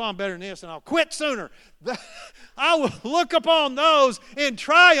to respond better than this, and I'll quit sooner. I will look upon those in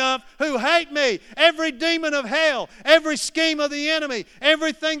triumph who hate me. Every demon of hell, every scheme of the enemy,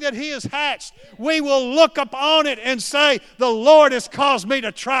 everything that he has hatched, we will look upon it and say, the Lord has caused me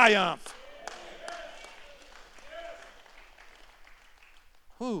to triumph.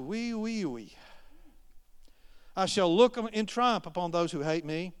 Ooh, wee, wee, wee. I shall look in triumph upon those who hate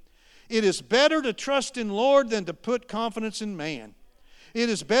me. It is better to trust in the Lord than to put confidence in man. It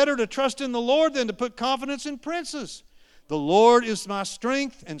is better to trust in the Lord than to put confidence in princes. The Lord is my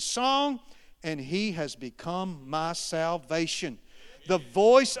strength and song, and He has become my salvation. The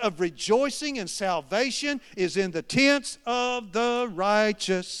voice of rejoicing and salvation is in the tents of the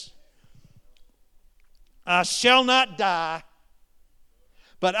righteous. I shall not die,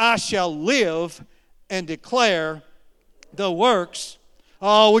 but I shall live and declare the works.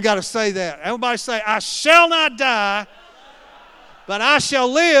 Oh, we got to say that. Everybody say, I shall not die, but I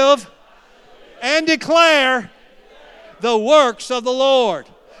shall live and declare the works of the Lord.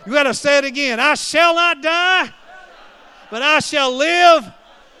 You got to say it again. I shall not die, but I shall live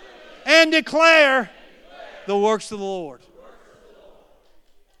and declare the works of the Lord.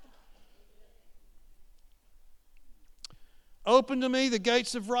 Open to me the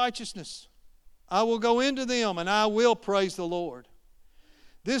gates of righteousness. I will go into them, and I will praise the Lord.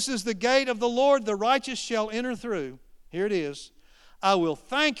 This is the gate of the Lord, the righteous shall enter through. Here it is. I will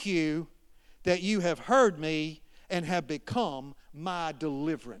thank you that you have heard me and have become my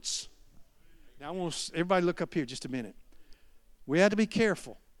deliverance. Now I want everybody look up here just a minute. We have to be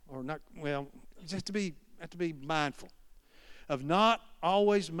careful, or not, well, just have to be mindful of not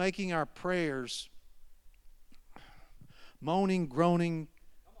always making our prayers moaning, groaning,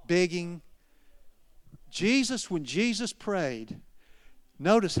 begging. When Jesus prayed,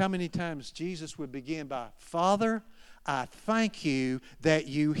 notice how many times Jesus would begin by, Father, I thank you that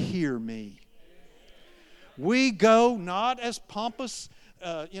you hear me. We go not as pompous,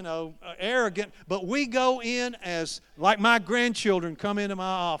 arrogant, but we go in as, like my grandchildren come into my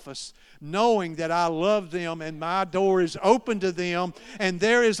office, knowing that I love them and my door is open to them, and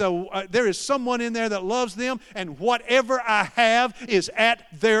there is someone in there that loves them, and whatever I have is at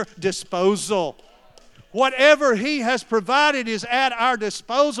their disposal. Whatever He has provided is at our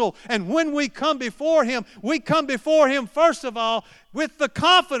disposal. And when we come before Him, first of all with the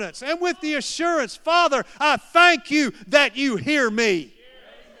confidence and with the assurance, Father, I thank you that you hear me.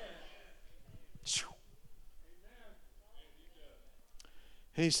 Amen.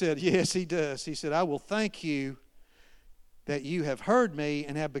 He said, yes, He does. He said, I will thank you that you have heard me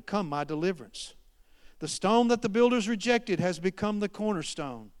and have become my deliverance. The stone that the builders rejected has become the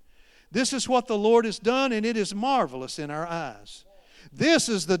cornerstone. This is what the Lord has done, and it is marvelous in our eyes. This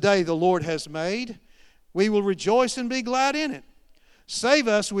is the day the Lord has made. We will rejoice and be glad in it. Save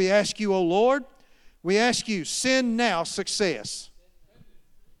us, we ask you, O Lord. We ask you, send now success.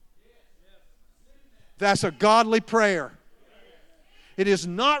 That's a godly prayer. It is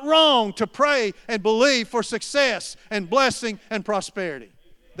not wrong to pray and believe for success and blessing and prosperity.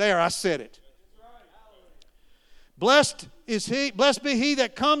 There, I said it. Blessed be he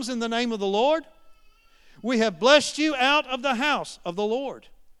that comes in the name of the Lord. We have blessed you out of the house of the Lord.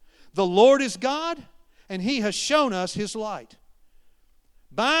 The Lord is God, and He has shown us His light.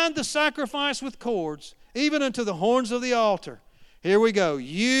 Bind the sacrifice with cords, even unto the horns of the altar. Here we go.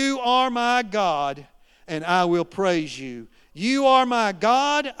 You are my God, and I will praise you. You are my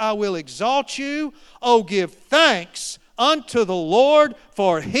God, I will exalt you. Oh, give thanks unto the Lord,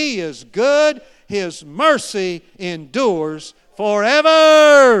 for He is good. His mercy endures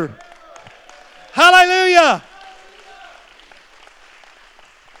forever. Hallelujah.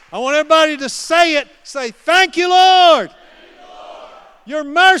 I want everybody to say it. Say, thank you, Lord. Thank you, Lord. Your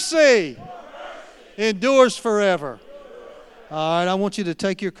mercy endures forever. All right, I want you to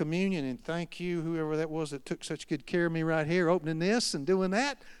take your communion, and thank you, whoever that was that took such good care of me right here, opening this and doing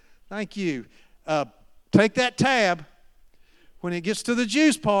that. Thank you. Take that tab when it gets to the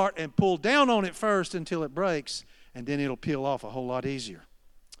juice part and pull down on it first until it breaks, and then it'll peel off a whole lot easier.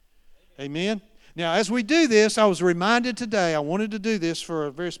 Amen? Now, as we do this, I was reminded today, I wanted to do this for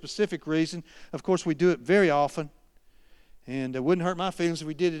a very specific reason. Of course, we do it very often, and it wouldn't hurt my feelings if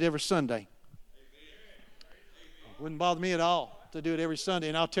we did it every Sunday. It wouldn't bother me at all to do it every Sunday,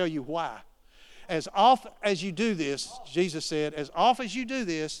 and I'll tell you why. As often as you do this, Jesus said, as often as you do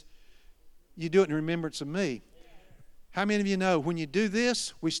this, you do it in remembrance of me. How many of you know when you do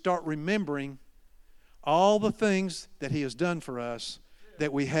this, we start remembering all the things that He has done for us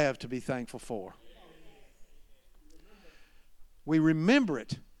that we have to be thankful for? We remember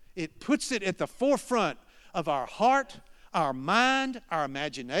it. It puts it at the forefront of our heart, our mind, our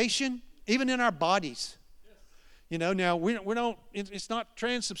imagination, even in our bodies. You know, now we don't. It's not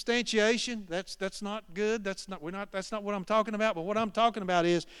transubstantiation. That's not good. That's not what I'm talking about. But what I'm talking about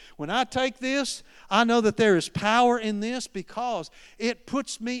is when I take this, I know that there is power in this because it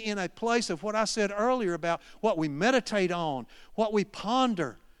puts me in a place of what I said earlier about what we meditate on, what we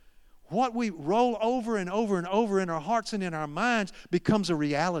ponder, what we roll over and over and over in our hearts and in our minds becomes a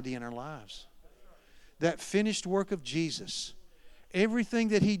reality in our lives. That finished work of Jesus. Everything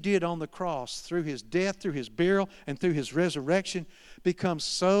that He did on the cross through His death, through His burial, and through His resurrection becomes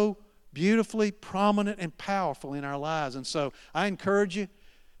so beautifully prominent and powerful in our lives. And so I encourage you,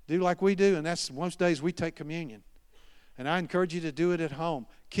 do like we do, and that's most days we take communion. And I encourage you to do it at home.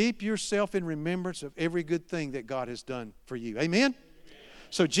 Keep yourself in remembrance of every good thing that God has done for you. Amen?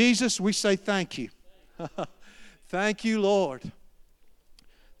 So Jesus, we say thank you. Thank you, Lord.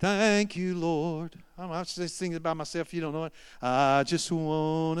 Thank you, Lord. I'm just singing it by myself if you don't know it. I just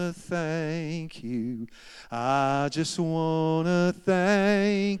want to thank you. I just want to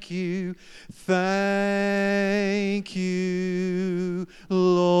thank you. Thank you,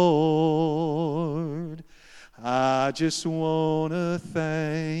 Lord. I just want to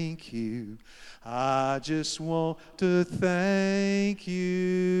thank you. I just want to thank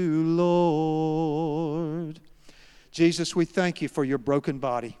you, Lord. Jesus, we thank you for your broken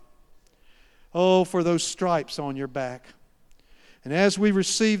body. Oh, for those stripes on your back. And as we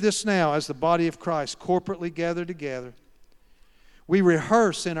receive this now as the body of Christ corporately gathered together, we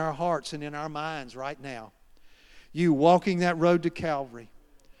rehearse in our hearts and in our minds right now you walking that road to Calvary.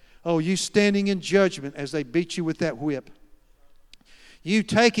 Oh, you standing in judgment as they beat you with that whip. You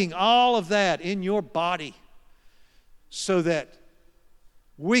taking all of that in your body so that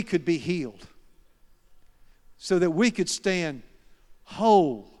we could be healed. So that we could stand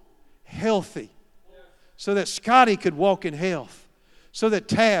whole, healthy. So that Scotty could walk in health. So that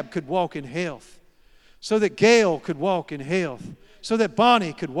Tab could walk in health. So that Gail could walk in health. So that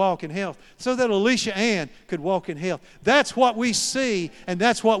Bonnie could walk in health. So that Alicia Ann could walk in health. That's what we see, and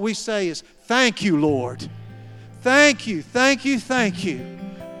that's what we say is, thank you, Lord. Thank you, thank you, thank you.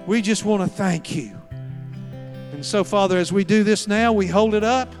 We just want to thank you. And so, Father, as we do this now, we hold it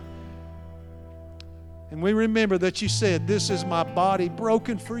up. And we remember that you said, this is my body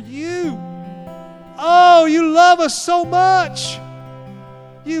broken for you. Oh, you love us so much.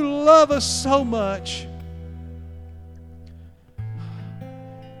 You love us so much.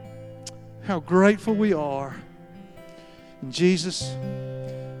 How grateful we are. And Jesus,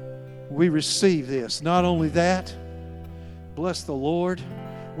 we receive this. Not only that, bless the Lord.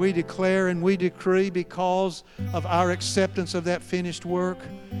 We declare and we decree because of our acceptance of that finished work,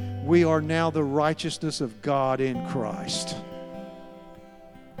 we are now the righteousness of God in Christ.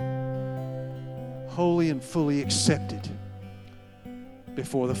 Holy and fully accepted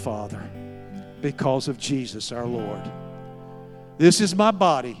before the Father because of Jesus our Lord. This is my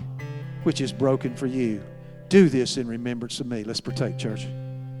body which is broken for you. Do this in remembrance of me. Let's partake, church.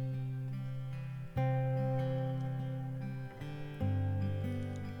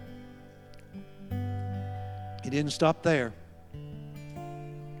 He didn't stop there.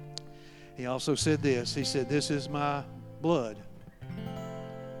 He also said this. He said, this is my blood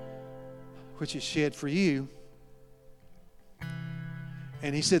which is shed for you.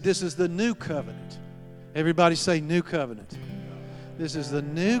 And he said, this is the new covenant. Everybody say new covenant. This is the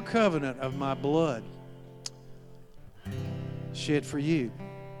new covenant of my blood shed for you.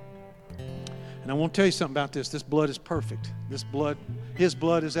 And I want to tell you something about this. This blood is perfect. His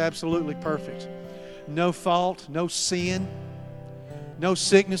blood is absolutely perfect. No fault, no sin, no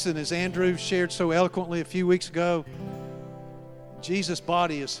sickness. And as Andrew shared so eloquently a few weeks ago, Jesus'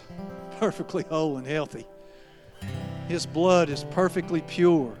 body is perfectly whole and healthy. His blood is perfectly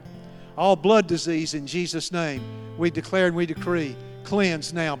pure. All blood disease in Jesus' name, we declare and we decree,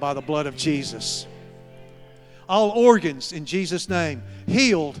 cleansed now by the blood of Jesus. All organs in Jesus' name,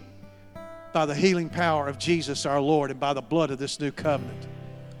 healed by the healing power of Jesus our Lord and by the blood of this new covenant.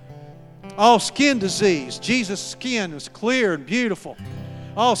 All skin disease, Jesus' skin was clear and beautiful.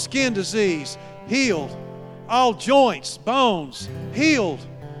 All skin disease, healed. All joints, bones, healed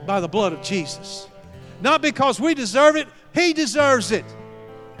by the blood of Jesus. Not because we deserve it, He deserves it.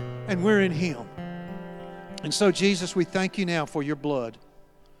 And we're in Him. And so, Jesus, we thank you now for your blood.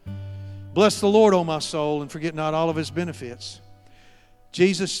 Bless the Lord, O my soul, and forget not all of His benefits.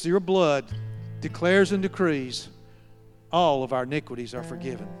 Jesus, your blood declares and decrees all of our iniquities are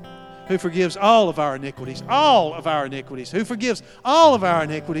forgiven. Who forgives all of our iniquities? All of our iniquities. Who forgives all of our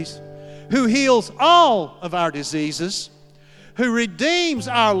iniquities? Who heals all of our diseases? Who redeems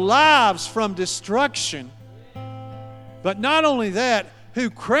our lives from destruction? But not only that, who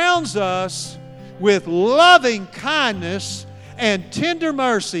crowns us with loving kindness and tender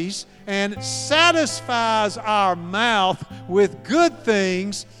mercies and satisfies our mouth with good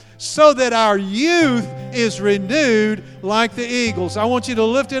things so that our youth is renewed like the eagles. I want you to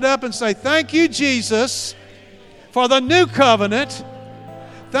lift it up and say, thank you, Jesus, for the new covenant.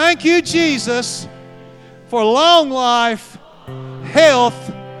 Thank you, Jesus, for long life,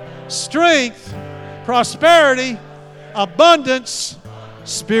 health, strength, prosperity, abundance,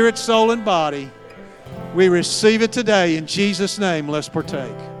 spirit, soul, and body. We receive it today. In Jesus' name, let's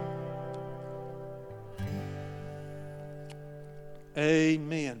partake.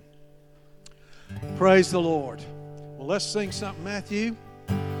 Amen. Praise the Lord. Well, let's sing something, Matthew,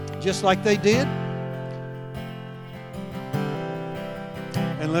 just like they did.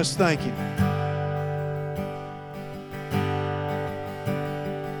 And let's thank Him.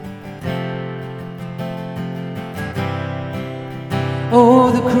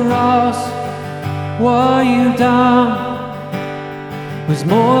 Oh, the cross, what you've done was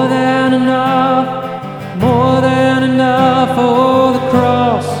more than enough, more than enough. Oh, the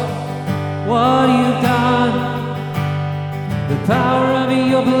cross, what you've done, the power of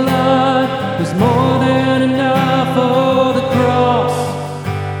your blood was more than enough. Oh, the cross,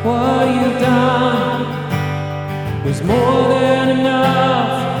 what you've done was more than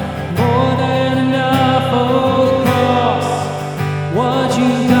enough, more than enough. Oh, the cross, what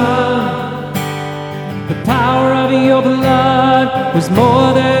you've done, the power of your blood was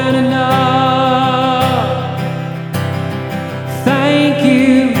more than enough. Thank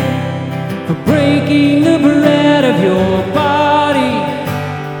you for breaking the bread of your body,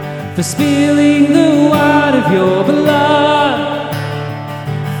 for spilling the wine of your blood.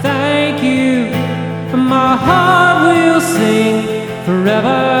 Thank you, my heart will sing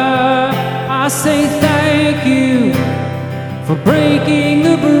forever. I say thank you for breaking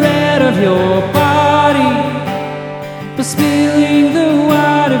the bread of your body, for spilling the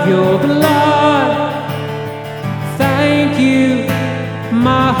wine of your blood. Thank you,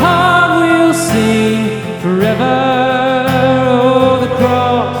 my heart will sing forever. Oh, the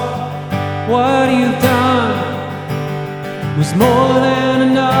cross, what you've done was more than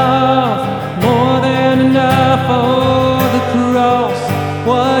enough, more than enough. Oh, the cross,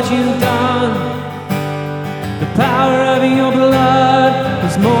 what you've done, the power of your blood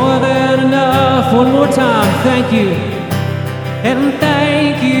was more than enough. One more time, thank you. And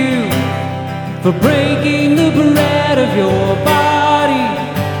thank you for breaking the bread of your body,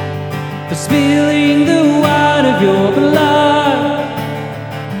 for spilling the wine of your blood.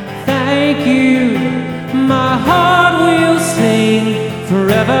 Thank you, my heart will sing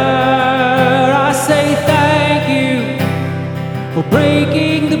forever. I say thank you for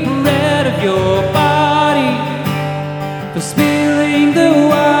breaking the bread of your body, for spilling the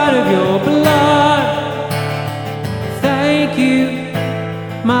wine of your blood. Thank you,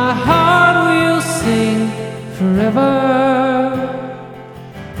 my heart will sing forever.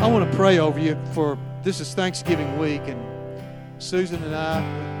 I want to pray over you for this is Thanksgiving week, and Susan and I,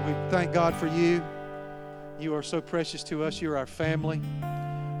 we thank God for you. You are so precious to us. You're our family.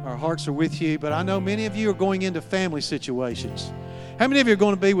 Our hearts are with you. But I know many of you are going into family situations. How many of you are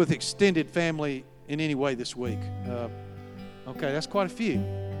going to be with extended family in any way this week? Okay, that's quite a few.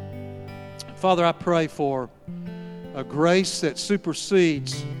 Father, I pray for a grace that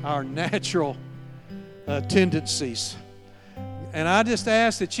supersedes our natural tendencies. And I just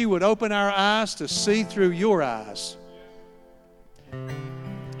ask that you would open our eyes to see through your eyes.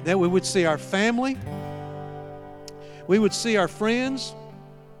 That we would see our family. We would see our friends.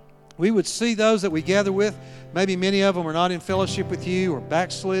 We would see those that we gather with. Maybe many of them are not in fellowship with you or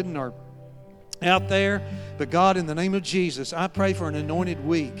backslidden or out there. But God, in the name of Jesus, I pray for an anointed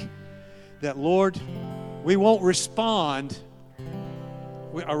week. That, Lord, we won't respond.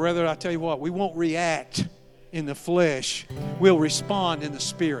 Or rather, I tell you what, we won't react in the flesh. We'll respond in the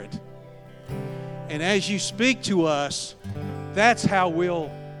Spirit. And as you speak to us, that's how we're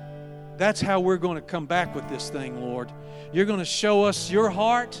going to come back with this thing, Lord. You're going to show us your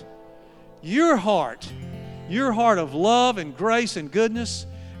heart of love and grace and goodness,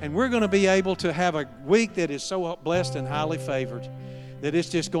 and we're going to be able to have a week that is so blessed and highly favored that it's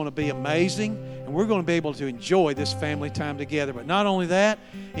just going to be amazing, and we're going to be able to enjoy this family time together. But not only that,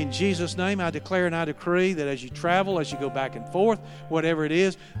 in Jesus' name, I declare and I decree that as you travel, as you go back and forth, whatever it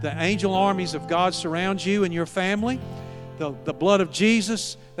is, the angel armies of God surround you and your family. The blood of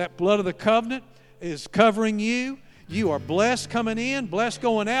Jesus, that blood of the covenant, is covering you. You are blessed coming in, blessed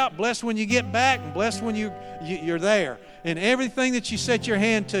going out, blessed when you get back, and blessed when you're there. And everything that you set your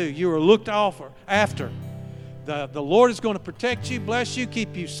hand to, you are looked after. The Lord is going to protect you, bless you,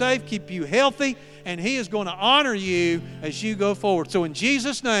 keep you safe, keep you healthy, and He is going to honor you as you go forward. So in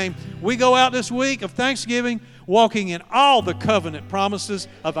Jesus' name, we go out this week of Thanksgiving walking in all the covenant promises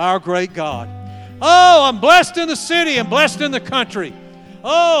of our great God. Oh, I'm blessed in the city and blessed in the country.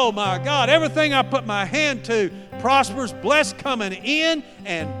 Oh, my God, everything I put my hand to prospers, blessed coming in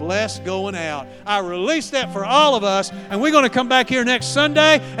and blessed going out. I release that for all of us, and we're going to come back here next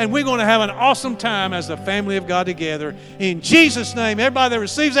Sunday, and we're going to have an awesome time as the family of God together. In Jesus' name, everybody that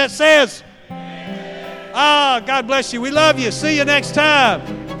receives that says, God bless you. We love you. See you next time.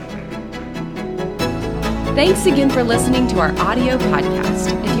 Thanks again for listening to our audio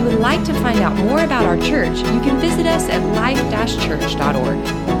podcast. If you would like to find out more about our church, you can visit us at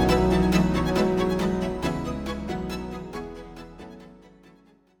life-church.org.